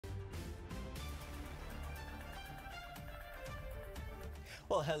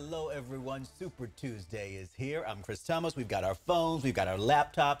Well, hello, everyone. Super Tuesday is here. I'm Chris Thomas. We've got our phones. We've got our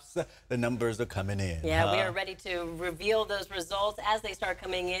laptops. The numbers are coming in. Yeah, we are ready to reveal those results as they start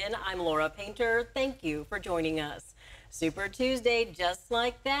coming in. I'm Laura Painter. Thank you for joining us. Super Tuesday, just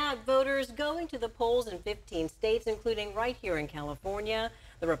like that. Voters going to the polls in 15 states, including right here in California.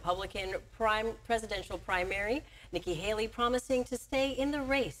 The Republican presidential primary. Nikki Haley promising to stay in the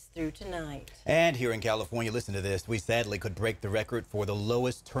race through tonight. And here in California, listen to this. We sadly could break the record for the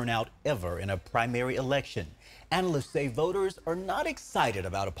lowest turnout ever in a primary election. Analysts say voters are not excited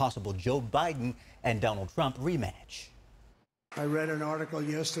about a possible Joe Biden and Donald Trump rematch. I read an article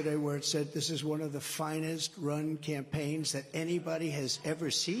yesterday where it said this is one of the finest run campaigns that anybody has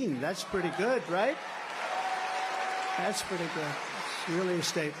ever seen. That's pretty good, right? That's pretty good. It's really a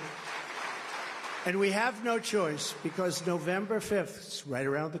statement. And we have no choice because November 5th, it's right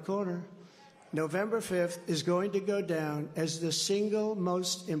around the corner, November 5th is going to go down as the single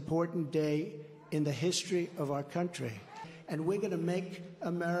most important day in the history of our country. And we're going to make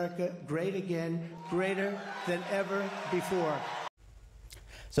America great again, greater than ever before.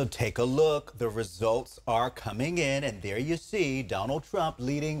 So take a look. The results are coming in, and there you see Donald Trump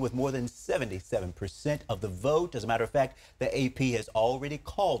leading with more than 77% of the vote. As a matter of fact, the AP has already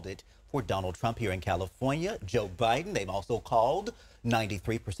called it for Donald Trump here in California. Joe Biden, they've also called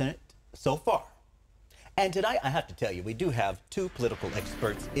 93% so far. And tonight, I have to tell you, we do have two political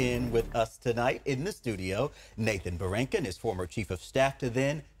experts in with us tonight in the studio. Nathan Berenkin is former chief of staff to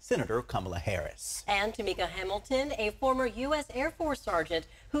then Senator Kamala Harris. And Tamika Hamilton, a former U.S. Air Force sergeant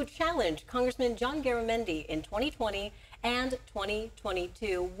who challenged Congressman John Garamendi in 2020 and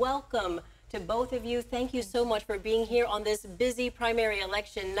 2022. Welcome to both of you. Thank you so much for being here on this busy primary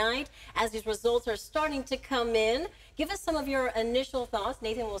election night as these results are starting to come in. Give us some of your initial thoughts.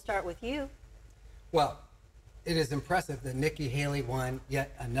 Nathan, we'll start with you. Well, it is impressive that Nikki Haley won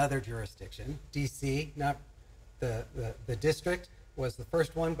yet another jurisdiction. D.C., not the district, was the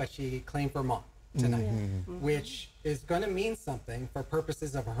first one, but she claimed Vermont tonight, which is going to mean something for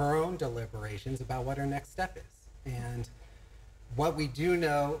purposes of her own deliberations about what her next step is. And what we do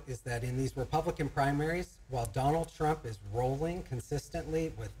know is that in these Republican primaries, while Donald Trump is rolling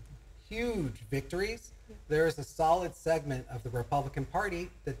consistently with huge victories, there is a solid segment of the Republican Party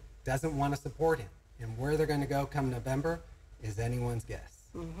that doesn't want to support him. And where they're going to go come November is anyone's guess.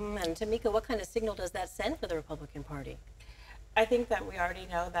 And Tamika, what kind of signal does that send for the Republican Party? I think that we already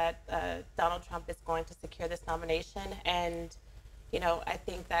know that Donald Trump is going to secure this nomination. And, I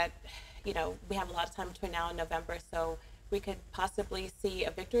think that, we have a lot of time between now and November, so we could possibly see a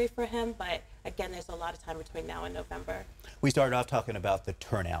victory for him. But again, there's a lot of time between now and November. We started off talking about the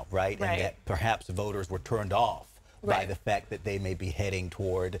turnout, right? And that perhaps voters were turned off by the fact that they may be heading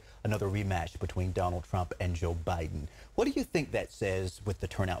toward another rematch between Donald Trump and Joe Biden. What do you think that says with the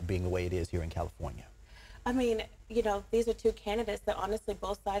turnout being the way it is here in California? I mean, these are two candidates that honestly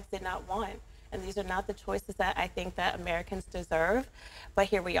both sides did not want. And these are not the choices that I think that Americans deserve. But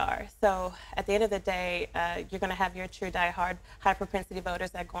here we are. So at the end of the day, you're going to have your true diehard, high propensity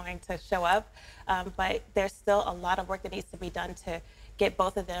voters that are going to show up. But there's still a lot of work that needs to be done to get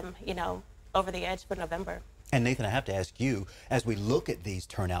both of them, over the edge for November. And Nathan, I have to ask you, as we look at these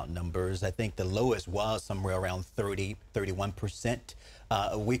turnout numbers, I think the lowest was somewhere around 31%.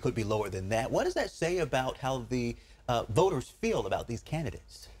 We could be lower than that. What does that say about how the voters feel about these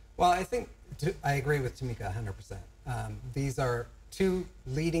candidates? Well, I think I agree with Tamika 100%. These are two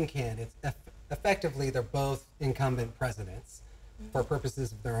leading candidates. Effectively, they're both incumbent presidents for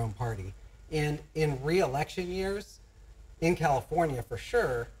purposes of their own party. And in re-election years, in California for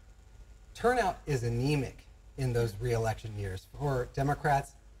sure, turnout is anemic in those re-election years for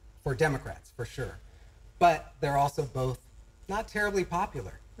Democrats for sure. But they're also both not terribly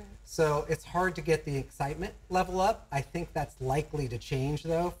popular. So it's hard to get the excitement level up. I think that's likely to change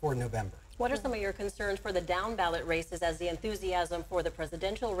though for November. What are some of your concerns for the down ballot races as the enthusiasm for the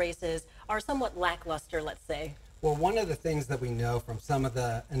presidential races are somewhat lackluster, let's say? Well, one of the things that we know from some of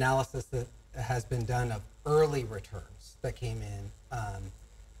the analysis that has been done of early returns that came in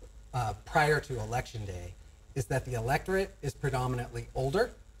prior to Election Day is that the electorate is predominantly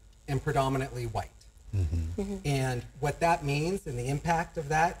older and predominantly white. And what that means and the impact of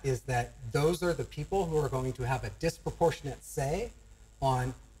that is that those are the people who are going to have a disproportionate say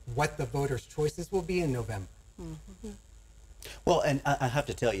on what the voters' choices will be in November. Well, and I have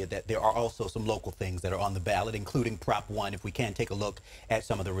to tell you that there are also some local things that are on the ballot, including Prop 1. If we can take a look at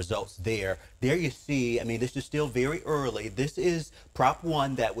some of the results there. There you see, I mean, this is still very early. This is Prop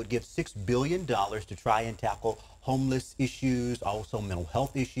 1 that would give $6 billion to try and tackle homeless issues, also mental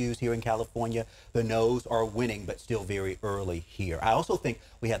health issues here in California. The no's are winning, but still very early here. I also think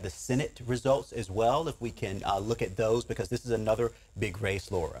we have the Senate results as well, if we can look at those, because this is another big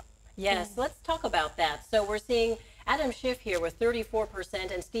race, Laura. Yes, let's talk about that. So we're seeing Adam Schiff here with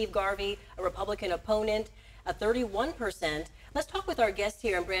 34% and Steve Garvey, a Republican opponent, 31%. Let's talk with our guest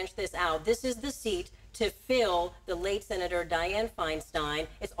here and branch this out. This is the seat to fill the late Senator Dianne Feinstein.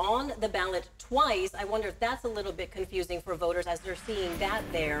 It's on the ballot twice. I wonder if that's a little bit confusing for voters as they're seeing that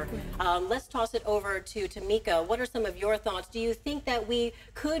there. Let's toss it over to Tamika. What are some of your thoughts? Do you think that we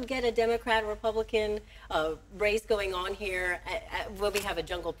could get a Democrat-Republican race going on here? Well, we have a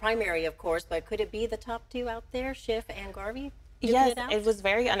jungle primary, of course, but could it be the top two out there, Schiff and Garvey? Yes, it was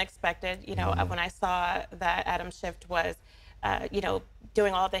very unexpected. You know, when I saw that Adam Schiff was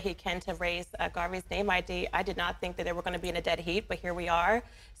doing all that he can to raise Garvey's name ID. I did not think that they were going to be in a dead heat, but here we are.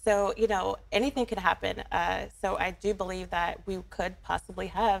 So, anything could happen. So I do believe that we could possibly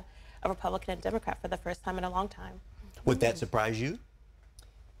have a Republican and Democrat for the first time in a long time. Would that surprise you?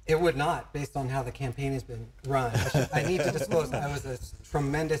 It would not, based on how the campaign has been run. I need to disclose I was a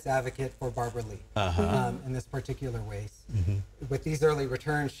tremendous advocate for Barbara Lee in this particular race. With these early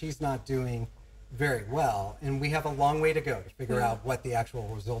returns, she's not doing very well, and we have a long way to go to figure out what the actual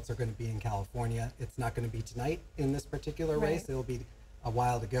results are going to be in California. It's not going to be tonight in this particular race. It'll be a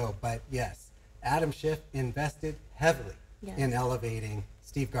while to go. But yes, Adam Schiff invested heavily in elevating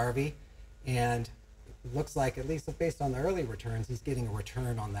Steve Garvey, and it looks like, at least based on the early returns, he's getting a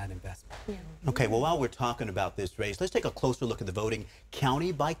return on that investment. Okay, well, while we're talking about this race, let's take a closer look at the voting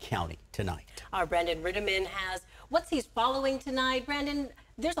county by county tonight. Our Brandon Ritterman has what he's following tonight. Brandon,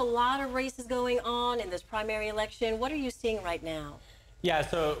 there's a lot of races going on in this primary election. What are you seeing right now? Yeah,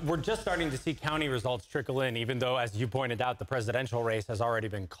 so we're just starting to see county results trickle in, even though, as you pointed out, the presidential race has already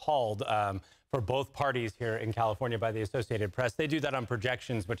been called for both parties here in California by the Associated Press. They do that on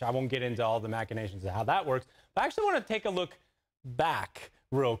projections, which I won't get into all the machinations of how that works. But I actually want to take a look back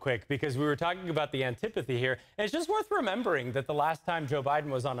real quick, because we were talking about the antipathy here. And it's just worth remembering that the last time Joe Biden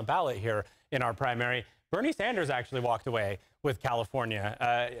was on a ballot here in our primary, Bernie Sanders actually walked away with California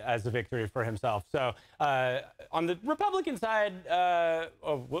as a victory for himself. So on the Republican side,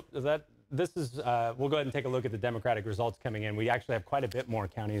 we'll go ahead and take a look at the Democratic results coming in. We actually have quite a bit more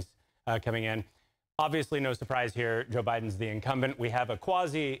counties coming in. Obviously, no surprise here, Joe Biden's the incumbent. We have a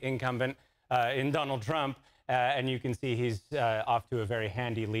quasi-incumbent in Donald Trump, and you can see he's off to a very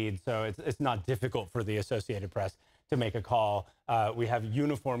handy lead. So it's not difficult for the Associated Press to make a call. We have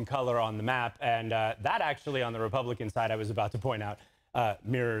uniform color on the map, and that actually, on the Republican side, I was about to point out,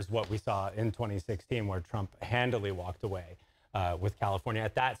 mirrors what we saw in 2016, where Trump handily walked away with California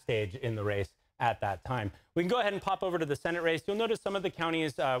at that stage in the race at that time. We can go ahead and pop over to the Senate race. You'll notice some of the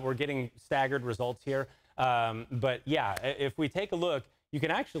counties were getting staggered results here. But yeah, if we take a look, you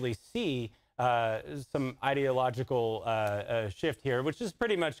can actually see some ideological shift here, which is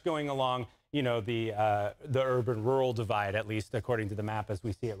pretty much going along the urban-rural divide, at least according to the map as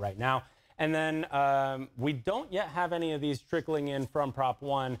we see it right now. And then we don't yet have any of these trickling in from Prop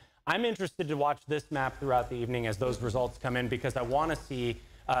 1. I'm interested to watch this map throughout the evening as those results come in, because I want to see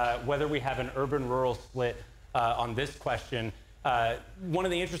whether we have an urban-rural split on this question. One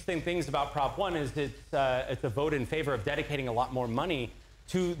of the interesting things about Prop 1 is it's a vote in favor of dedicating a lot more money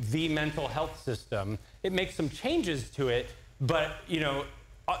to the mental health system. It makes some changes to it, but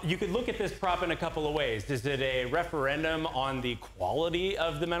you could look at this prop in a couple of ways. Is it a referendum on the quality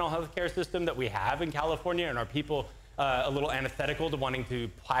of the mental health care system that we have in California, and are people a little antithetical to wanting to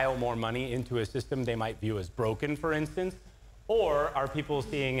pile more money into a system they might view as broken, for instance? Or are people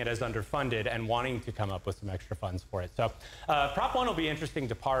seeing it as underfunded and wanting to come up with some extra funds for it? So Prop 1 will be interesting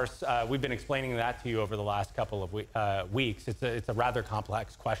to parse. We've been explaining that to you over the last couple of weeks. It's a rather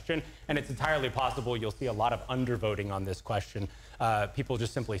complex question, and it's entirely possible you'll see a lot of undervoting on this question. People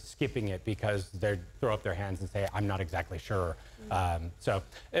just simply skipping it because they throw up their hands and say, I'm not exactly sure. So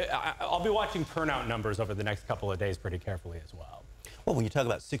I'll be watching turnout numbers over the next couple of days pretty carefully as well. Well, when you talk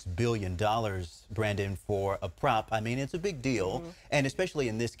about $6 billion, Brandon, for a prop, I mean, it's a big deal. And especially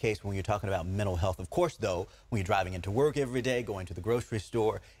in this case, when you're talking about mental health. Of course, though, when you're driving into work every day, going to the grocery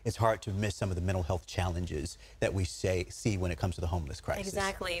store, it's hard to miss some of the mental health challenges that we see when it comes to the homeless crisis.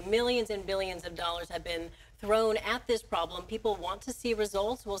 Exactly. Millions and billions of dollars have been thrown at this problem. People want to see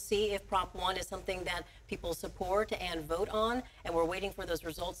results. We'll see if Prop 1 is something that people support and vote on, and we're waiting for those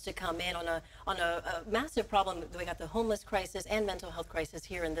results to come in on a massive problem. We got the homeless crisis and mental health crisis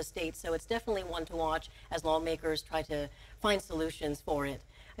here in the state, so it's definitely one to watch as lawmakers try to find solutions for it.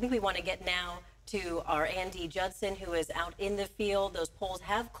 I think we want to get now to our Andy Judson, who is out in the field. Those polls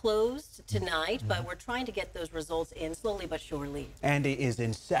have closed tonight, but we're trying to get those results in slowly but surely. Andy is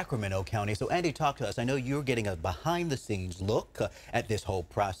in Sacramento County. So Andy, talk to us. I know you're getting a behind-the-scenes look at this whole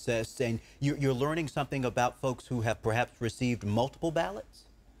process, and you're learning something about folks who have perhaps received multiple ballots?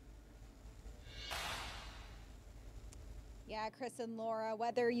 Yeah, Chris and Laura,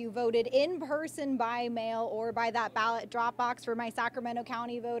 whether you voted in person, by mail, or by that ballot drop box for my Sacramento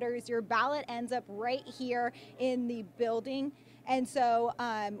County voters, your ballot ends up right here in the building. And so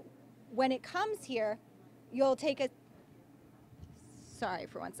when it comes here, you'll take a, sorry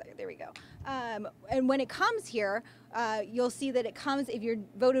for 1 second, there we go. And when it comes here, you'll see that it comes, if you're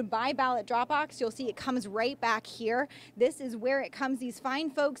voted by ballot drop box, you'll see it comes right back here. This is where it comes. These fine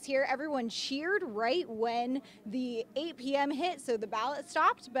folks here, everyone cheered right when the 8 p.m. hit, so the ballot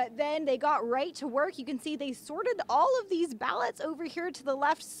stopped, but then they got right to work. You can see they sorted all of these ballots over here to the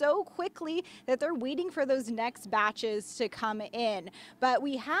left so quickly that they're waiting for those next batches to come in. But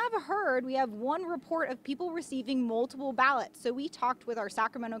we have one report of people receiving multiple ballots. So we talked with our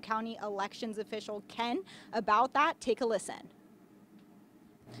Sacramento County elections official, Ken, about that. Take a listen.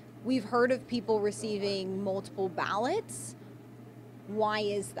 We've heard of people receiving multiple ballots. Why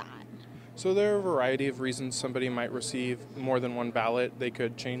is that? So there are a variety of reasons somebody might receive more than one ballot. They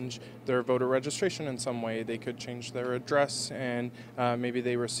could change their voter registration in some way. They could change their address, and maybe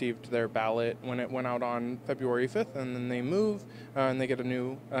they received their ballot when it went out on February 5th, and then they move and they get a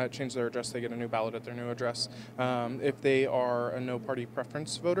new, change their address, they get a new ballot at their new address. If they are a no party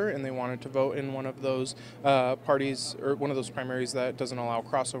preference voter and they wanted to vote in one of those parties or one of those primaries that doesn't allow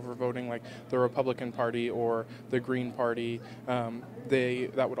crossover voting, like the Republican Party or the Green Party,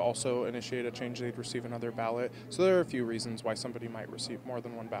 that would also initiate a change. They'd receive another ballot. So there are a few reasons why somebody might receive more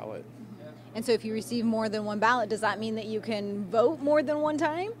than one ballot. And so if you receive more than one ballot, does that mean that you can vote more than one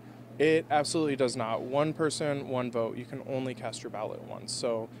time? It absolutely does not. One person, one vote. You can only cast your ballot once.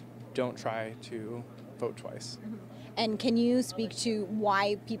 So don't try to vote twice. And can you speak to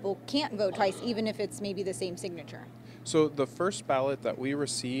why people can't vote twice, even if it's maybe the same signature? So the first ballot that we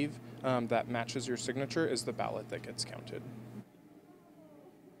receive that matches your signature is the ballot that gets counted.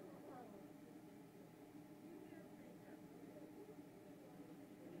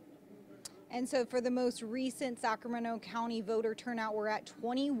 And so for the most recent Sacramento County voter turnout, we're at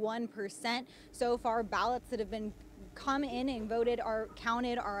 21%. So far, ballots that have been come in and voted are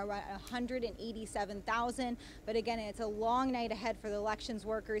counted are around 187,000. But again, it's a long night ahead for the elections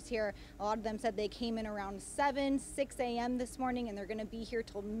workers here. A lot of them said they came in around 6 a.m. this morning, and they're going to be here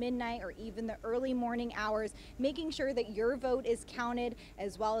till midnight or even the early morning hours, making sure that your vote is counted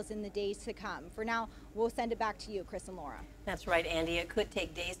as well as in the days to come. For now, we'll send it back to you, Chris and Laura. That's right, Andy. It could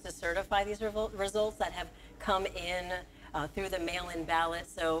take days to certify these results that have come in through the mail-in ballot,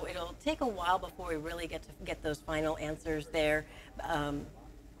 so it'll take a while before we really get those final answers there.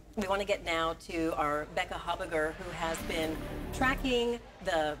 We want to get now to our Becca Habiger, who has been tracking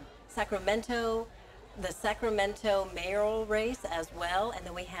the Sacramento mayoral race as well, and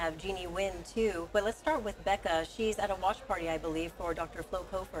then we have Jeannie Wynn too. But let's start with Becca. She's at a watch party, I believe, for Dr. Flo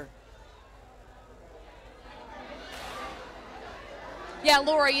Kofer. Yeah,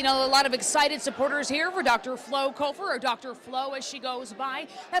 Laura, you know, a lot of excited supporters here for Dr. Flo Kofer, or Dr. Flo as she goes by.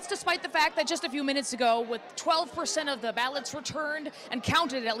 That's despite the fact that just a few minutes ago, with 12% of the ballots returned and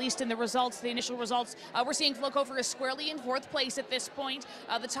counted, at least in the results, the initial results, we're seeing Flo Kofer is squarely in fourth place at this point.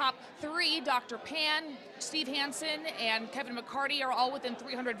 The top three, Dr. Pan, Steve Hansen, and Kevin McCarty, are all within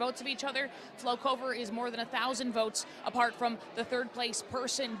 300 votes of each other. Flo Kofer is more than 1,000 votes apart from the third place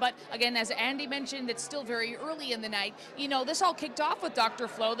person. But again, as Andy mentioned, it's still very early in the night. You know, this all kicked off with Dr.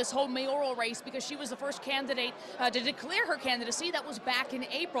 Flo, this whole mayoral race, because she was the first candidate to declare her candidacy. That was back in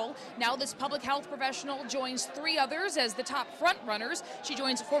April. Now this public health professional joins three others as the top front runners. She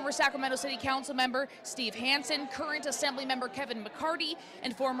joins former Sacramento City Council member Steve Hansen, current Assembly member Kevin McCarty,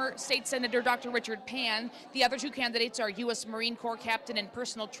 and former State Senator Dr. Richard Pan. The other two candidates are U.S. Marine Corps Captain and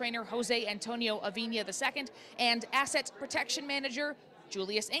personal trainer Jose Antonio Avina II and Asset Protection Manager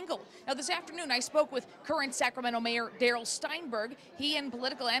Julius Engel. Now this afternoon I spoke with current Sacramento Mayor Darrell Steinberg. He and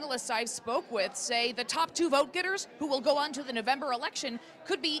political analysts I've spoke with say the top two vote getters who will go on to the November election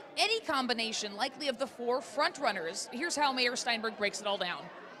could be any combination, likely of the four front runners. Here's how Mayor Steinberg breaks it all down.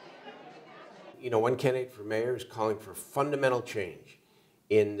 You know, one candidate for mayor is calling for fundamental change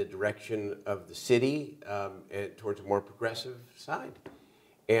in the direction of the city and towards a more progressive side.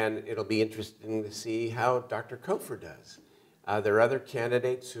 And it'll be interesting to see how Dr. Kofer does. There are other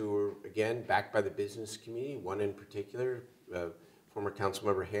candidates who are, again, backed by the business community, one in particular, former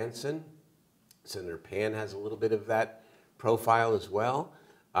Councilmember Hansen. Senator Pan has a little bit of that profile as well.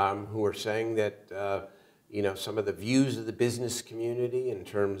 who are saying that you know, some of the views of the business community in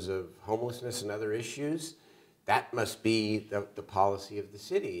terms of homelessness and other issues, that must be the policy of the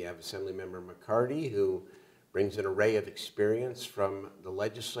city. You have Assemblymember McCarty, who brings an array of experience from the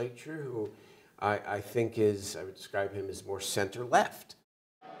legislature, who I think is, I would describe him as more center-left.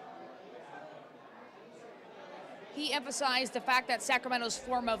 He emphasized the fact that Sacramento's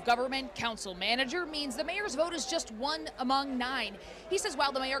form of government, council manager, means the mayor's vote is just one among 9. He says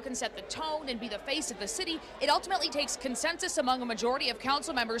while the mayor can set the tone and be the face of the city, it ultimately takes consensus among a majority of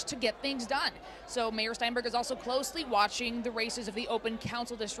council members to get things done. So Mayor Steinberg is also closely watching the races of the open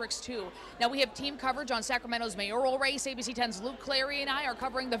council districts too. Now we have team coverage on Sacramento's mayoral race. ABC10's Luke Clary and I are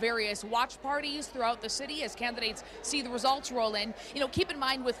covering the various watch parties throughout the city as candidates see the results roll in. You know, keep in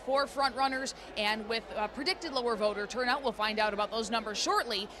mind with 4 front runners and with predicted lower voter turnout, we'll find out about those numbers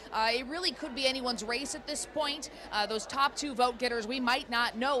shortly. It really could be anyone's race at this point. Those top 2 vote getters we might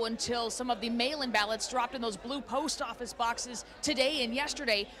not know until some of the mail-in ballots dropped in those blue post office boxes today and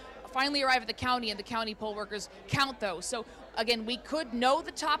yesterday finally arrive at the county, and the county poll workers count those. So again, we could know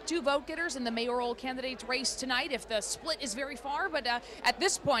the top 2 vote getters in the mayoral candidates race tonight if the split is very far, but at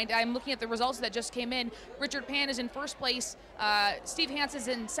this point, I'm looking at the results that just came in. Richard Pan is in first place, Steve Hance is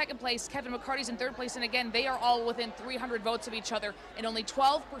in second place, Kevin McCarty's in third place, and again, they are all within 300 votes of each other, and only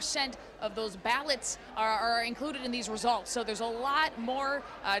 12% of those ballots are included in these results. So there's a lot more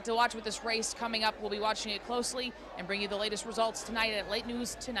to watch with this race coming up. We'll be watching it closely and bring you the latest results tonight at Late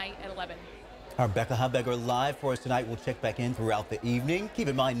News tonight at 11. Our Becca Habegger live for us tonight. We'll check back in throughout the evening. Keep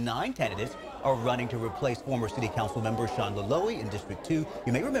in mind, 9 candidates are running to replace former City Council member Sean Laloe in District 2.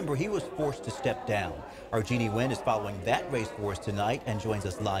 You may remember he was forced to step down. Our Jeannie Nguyen is following that race for us tonight and joins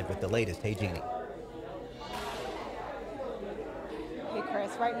us live with the latest. Hey, Jeannie. Hey,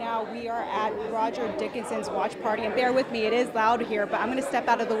 Chris. Right now we are at Roger Dickinson's watch party, and bear with me, it is loud here, but I'm going to step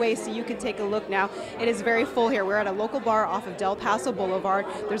out of the way so you can take a look now. It is very full here. We're at a local bar off of Del Paso Boulevard.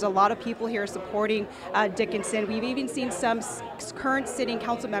 There's a lot of people here supporting Dickinson. We've even seen some current sitting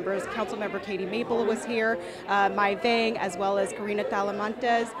council members. Councilmember Katie Maple was here, Mai Vang, as well as Karina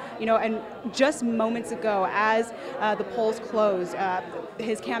Talamantes. You know, and just moments ago, as the polls closed,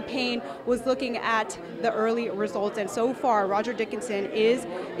 his campaign was looking at the early results, and so far, Roger Dickinson is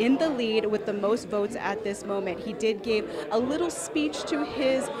in the lead with the most votes at this moment. He did give a little speech to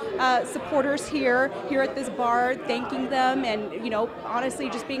his supporters here at this bar, thanking them, and you know, honestly,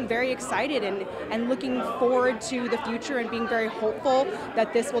 just being very excited and looking forward to the future and being very hopeful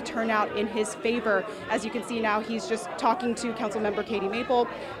that this will turn out in his favor. As you can see now, he's just talking to Councilmember Katie Maple.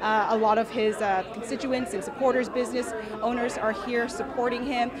 A lot of his constituents and supporters, business owners are here supporting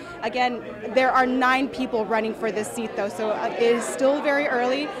him. Again, there are 9 people running for this seat though, so it is still very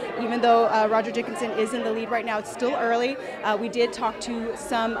early. Even though Roger Dickinson is in the lead right now, it's still early. We did talk to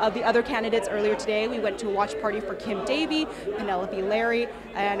some of the other candidates earlier today. We went to a watch party for Kim Davey, Penelope Larry,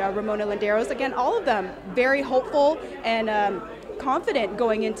 and Ramona Landeros. Again, all of them very hopeful and confident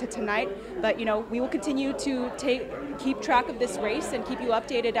going into tonight. But you know, we will continue to keep track of this race and keep you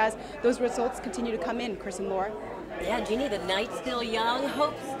updated as those results continue to come in. Chris and Laura. Yeah, Jeannie, the night's still young,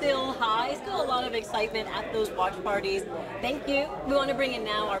 hope's still high, still a lot of excitement at those watch parties. Thank you. We want to bring in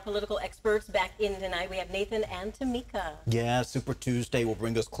now our political experts back in tonight. We have Nathan and Tamika. Yeah, Super Tuesday will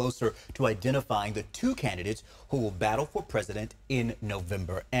bring us closer to identifying the 2 candidates who will battle for president in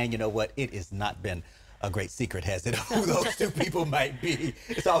November. And you know what? It has not been a great secret, has it, who those 2 people might be.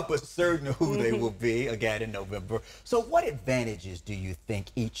 It's all but certain who they will be again in November. So what advantages do you think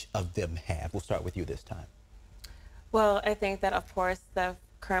each of them have? We'll start with you this time. Well, I think that, of course, the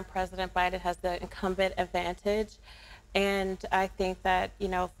current President Biden has the incumbent advantage. And I think that, you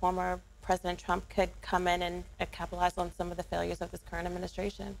know, former President Trump could come in and capitalize on some of the failures of this current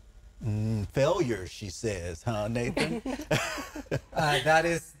administration. Failures, she says, huh, Nathan? That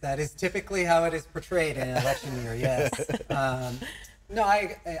is typically how it is portrayed in an election year, yes. No,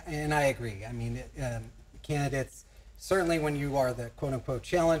 I agree. I mean, candidates, certainly when you are the quote-unquote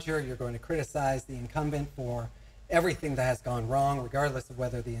challenger, you're going to criticize the incumbent for everything that has gone wrong, regardless of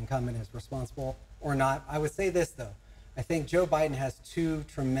whether the incumbent is responsible or not. I would say this, though. I think Joe Biden has 2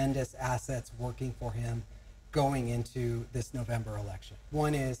 tremendous assets working for him going into this November election.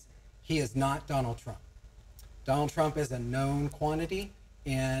 One is he is not Donald Trump. Donald Trump is a known quantity,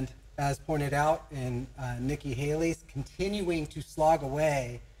 and as pointed out in Nikki Haley's continuing to slog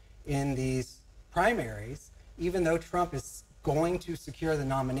away in these primaries, even though Trump is going to secure the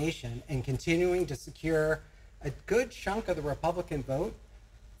nomination and continuing to secure a good chunk of the Republican vote,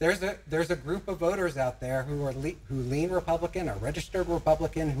 there's a group of voters out there who lean Republican, are registered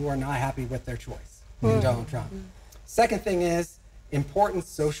Republican, who are not happy with their choice in Donald Trump. Second thing is important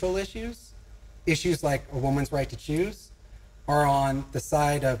social issues, issues like a woman's right to choose, are on the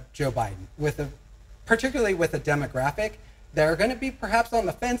side of Joe Biden, particularly with a demographic that are going to be perhaps on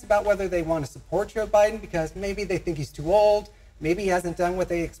the fence about whether they want to support Joe Biden because maybe they think he's too old, maybe he hasn't done what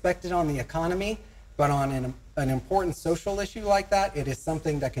they expected on the economy, but on an important social issue like that, it is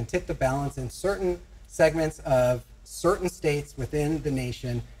something that can tip the balance in certain segments of certain states within the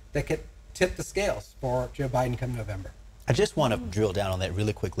nation that could tip the scales for Joe Biden come November. I just want to drill down on that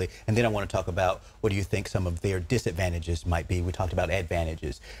really quickly, and then I want to talk about what do you think some of their disadvantages might be. We talked about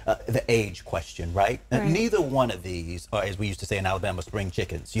advantages. The age question, right? Neither one of these are, as we used to say in Alabama, spring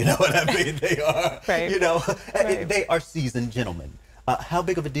chickens. You know what I mean? They are, you know, they are seasoned gentlemen. How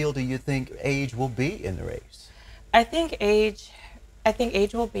big of a deal do you think age will be in the race? I think age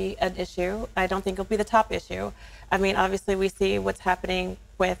will be an issue. I don't think it'll be the top issue. I mean, obviously we see what's happening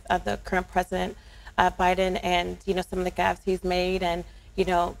with the current president, Biden, and, you know, some of the gaffes he's made, and, you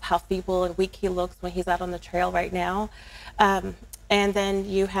know, how feeble and weak he looks when he's out on the trail right now. And then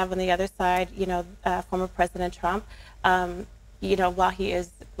you have on the other side, you know, former President Trump, you know, while he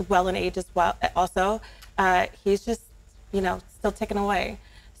is well in age as well, also, he's just, you know, still ticking away.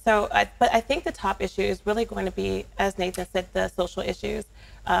 So, but I think the top issue is really going to be, as Nathan said, the social issues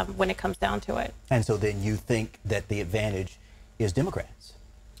when it comes down to it. And so then you think that the advantage is Democrats?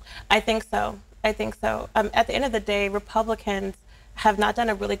 I think so. I think so. At the end of the day, Republicans have not done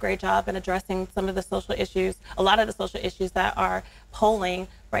a really great job in addressing some of the social issues, a lot of the social issues that are polling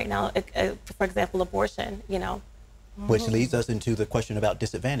right now, for example, abortion, you know. Which leads us into the question about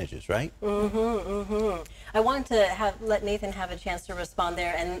disadvantages, right? I wanted to let Nathan have a chance to respond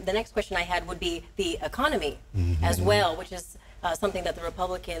there. And the next question I had would be the economy as well, which is something that the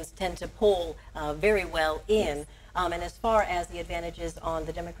Republicans tend to poll very well in. And as far as the advantages on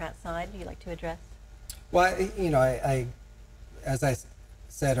the Democrat side, do you like to address? Well, you know, as I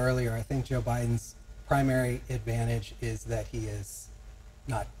said earlier, I think Joe Biden's primary advantage is that he is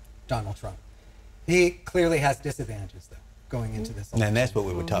not Donald Trump. He clearly has disadvantages, though, going into this election. And that's what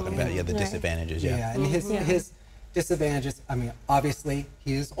we were talking about, the disadvantages, Yeah, and his disadvantages, I mean, obviously,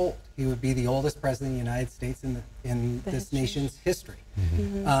 he is old. He would be the oldest president of the United States in this nation's history.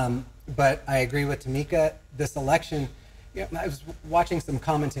 But I agree with Tamika, this election, you know, I was watching some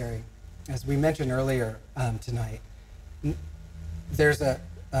commentary, as we mentioned earlier tonight, there's a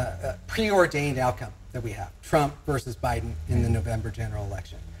preordained outcome that we have, Trump versus Biden in the November general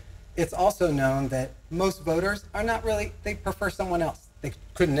election. It's also known that most voters are not really, they prefer someone else. They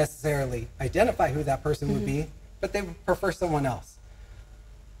couldn't necessarily identify who that person would be, but they would prefer someone else.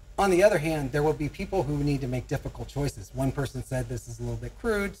 On the other hand, there will be people who need to make difficult choices. One person said, this is a little bit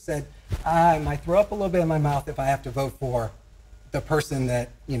crude, said, I might throw up a little bit in my mouth if I have to vote for the person that,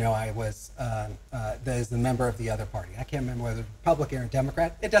 you know, I was, that is the member of the other party. I can't remember whether Republican or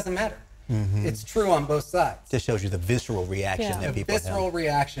Democrat. It doesn't matter. It's true on both sides. Just shows you the visceral reaction that people have. Visceral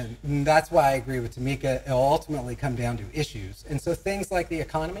reaction. And that's why I agree with Tamika. It'll ultimately come down to issues. And so things like the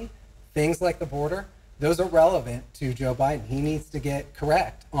economy, things like the border, those are relevant to Joe Biden. He needs to get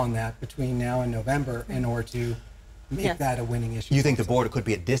correct on that between now and November in order to make that a winning issue. You think the border could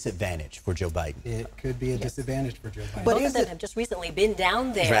be a disadvantage for Joe Biden? It could be a disadvantage for Joe Biden. But both of them have just recently been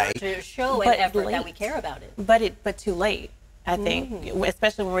down there to show an effort that we care about it. But too late, I think,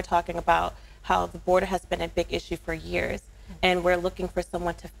 especially when we're talking about how the border has been a big issue for years, and we're looking for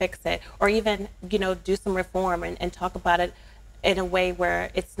someone to fix it, or even, you know, do some reform and talk about it in a way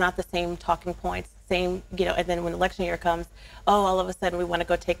where it's not the same talking points, same, you know, and then when election year comes, oh, all of a sudden we want to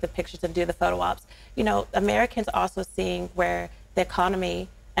go take the pictures and do the photo ops. You know, Americans are also seeing where the economy,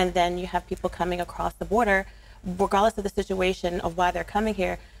 and then you have people coming across the border, regardless of the situation of why they're coming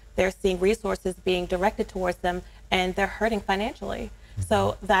here, they're seeing resources being directed towards them, and they're hurting financially.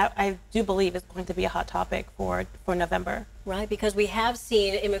 So that, I do believe, is going to be a hot topic for November. Right, because we have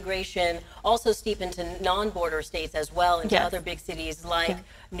seen immigration also steep into non-border states as well, into other big cities like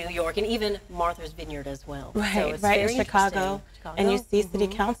New York and even Martha's Vineyard as well. Right, so it's right, very in Chicago. And you see city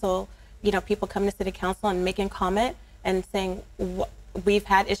council, you know, people coming to city council and making comment and saying, we've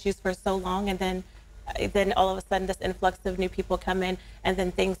had issues for so long, and then all of a sudden this influx of new people come in, and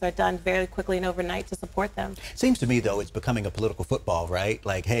then things are done very quickly and overnight to support them. Seems to me, though, it's becoming a political football, right?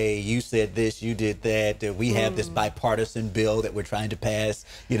 Like, hey, you said this, you did that. We have this bipartisan bill that we're trying to pass.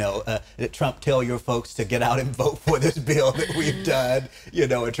 You know, Trump, tell your folks to get out and vote for this bill that we've done. You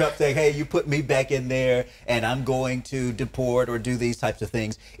know, and Trump saying, hey, you put me back in there and I'm going to deport or do these types of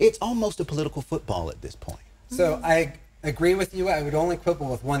things. It's almost a political football at this point. So I agree with you. I would only quibble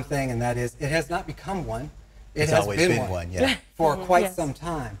with one thing, and that is it has not become one. It has always been one yeah. for quite some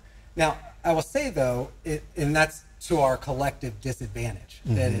time. Now, I will say though, and that's to our collective disadvantage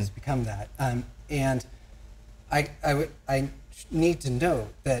that has become that. And I need to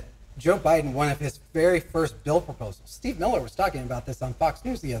note that Joe Biden, one of his very first bill proposals, Steve Miller was talking about this on Fox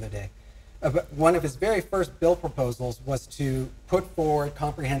News the other day, one of his very first bill proposals was to put forward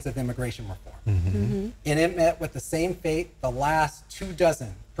comprehensive immigration reform. And it met with the same fate the last 24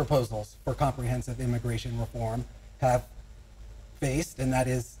 proposals for comprehensive immigration reform have faced, and that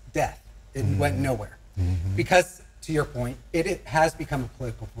is death. It went nowhere. Because, to your point, it has become a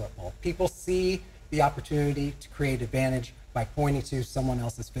political football. People see the opportunity to create advantage by pointing to someone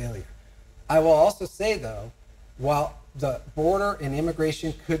else's failure. I will also say, though, while the border and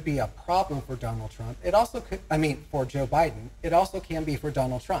immigration could be a problem for Donald Trump, it also could, for Joe Biden, it also can be for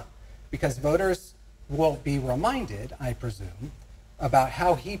Donald Trump, because voters will be reminded, I presume, about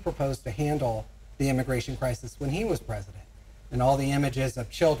how he proposed to handle the immigration crisis when he was president, and all the images of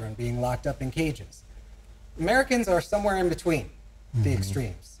children being locked up in cages. Americans are somewhere in between the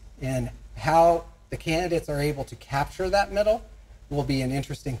extremes, and how the candidates are able to capture that middle will be an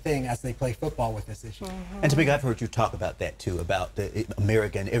interesting thing as they play football with this issue. And Tamika, I've heard you talk about that too, about the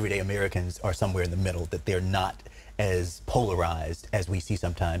everyday Americans are somewhere in the middle, that they're not as polarized as we see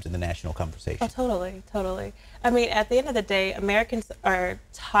sometimes in the national conversation. Oh, totally, totally. I mean, at the end of the day, Americans are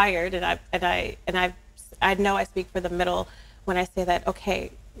tired, and I know I speak for the middle when I say that,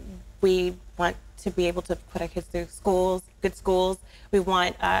 okay, we want to be able to put our kids through schools, good schools. We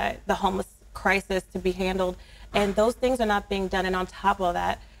want the homeless crisis to be handled, and those things are not being done. And on top of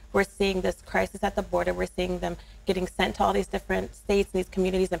that, we're seeing this crisis at the border. We're seeing them getting sent to all these different states and these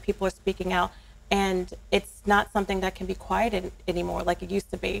communities, and people are speaking out. And it's not something that can be quieted anymore like it used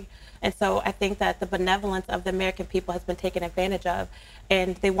to be. And so I think that the benevolence of the American people has been taken advantage of,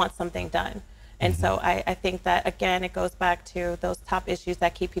 and they want something done. And so I think that, again, it goes back to those top issues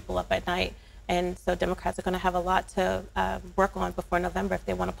that keep people up at night. And so Democrats are going to have a lot to work on before November if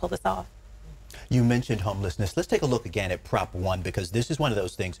they want to pull this off. You mentioned homelessness. Let's take a look again at Prop 1, because this is one of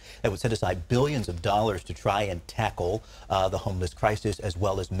those things that would set aside billions of dollars to try and tackle the homeless crisis as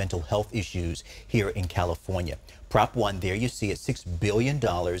well as mental health issues here in California. Prop 1, there you see it, $6 billion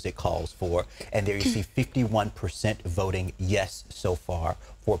it calls for, and there you see 51% voting yes so far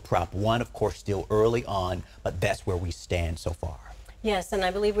for Prop 1. Of course, still early on, but that's where we stand so far. Yes, and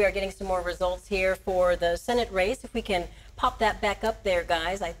I believe we are getting some more results here for the Senate race. If we can pop that back up there,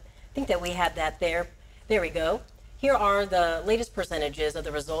 guys. I think that we had that there. There we go. Here are the latest percentages of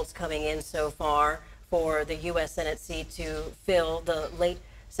the results coming in so far for the U.S. Senate seat to fill the late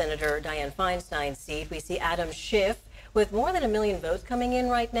Senator Dianne Feinstein's seat. We see Adam Schiff with more than 1 million votes coming in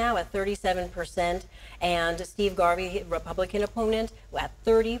right now at 37%, and Steve Garvey, Republican opponent, at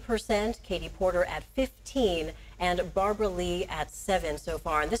 30%, Katie Porter at 15%, and Barbara Lee at 7% so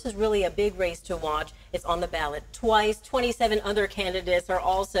far. And this is really a big race to watch. It's on the ballot twice. 27 other candidates are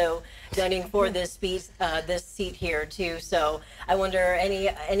also gunning for this seat here too. So I wonder,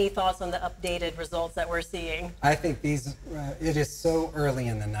 any thoughts on the updated results that we're seeing? I think these, it is so early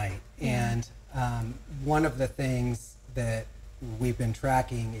in the night. And one of the things that we've been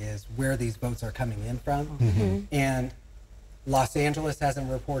tracking is where these votes are coming in from. And Los Angeles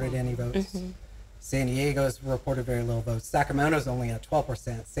hasn't reported any votes. San Diego's reported very little votes. Sacramento's only at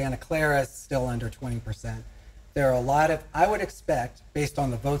 12%. Santa Clara's still under 20%. There are a lot of, I would expect, based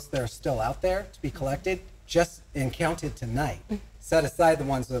on the votes that are still out there to be collected, just and counted tonight, set aside the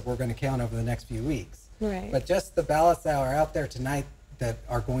ones that we're going to count over the next few weeks. But just the ballots that are out there tonight that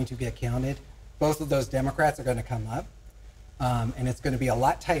are going to get counted, both of those Democrats are going to come up, and it's going to be a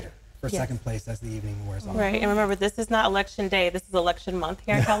lot tighter for second place as the evening wears on. And remember, this is not election day. This is election month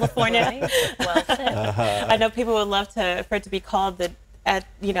here in California. Well said. I know people would love for it to be called at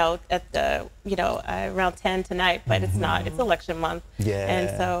around 10 tonight, but it's not. It's election month.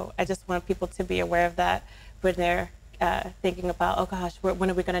 And so I just want people to be aware of that when they're thinking about, oh gosh, when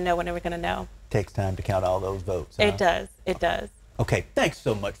are we going to know? When are we going to know? Takes time to count all those votes. Huh? It does. It does. Okay, thanks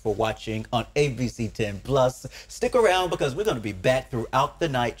so much for watching on ABC10 Plus. Stick around because we're going to be back throughout the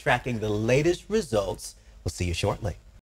night tracking the latest results. We'll see you shortly.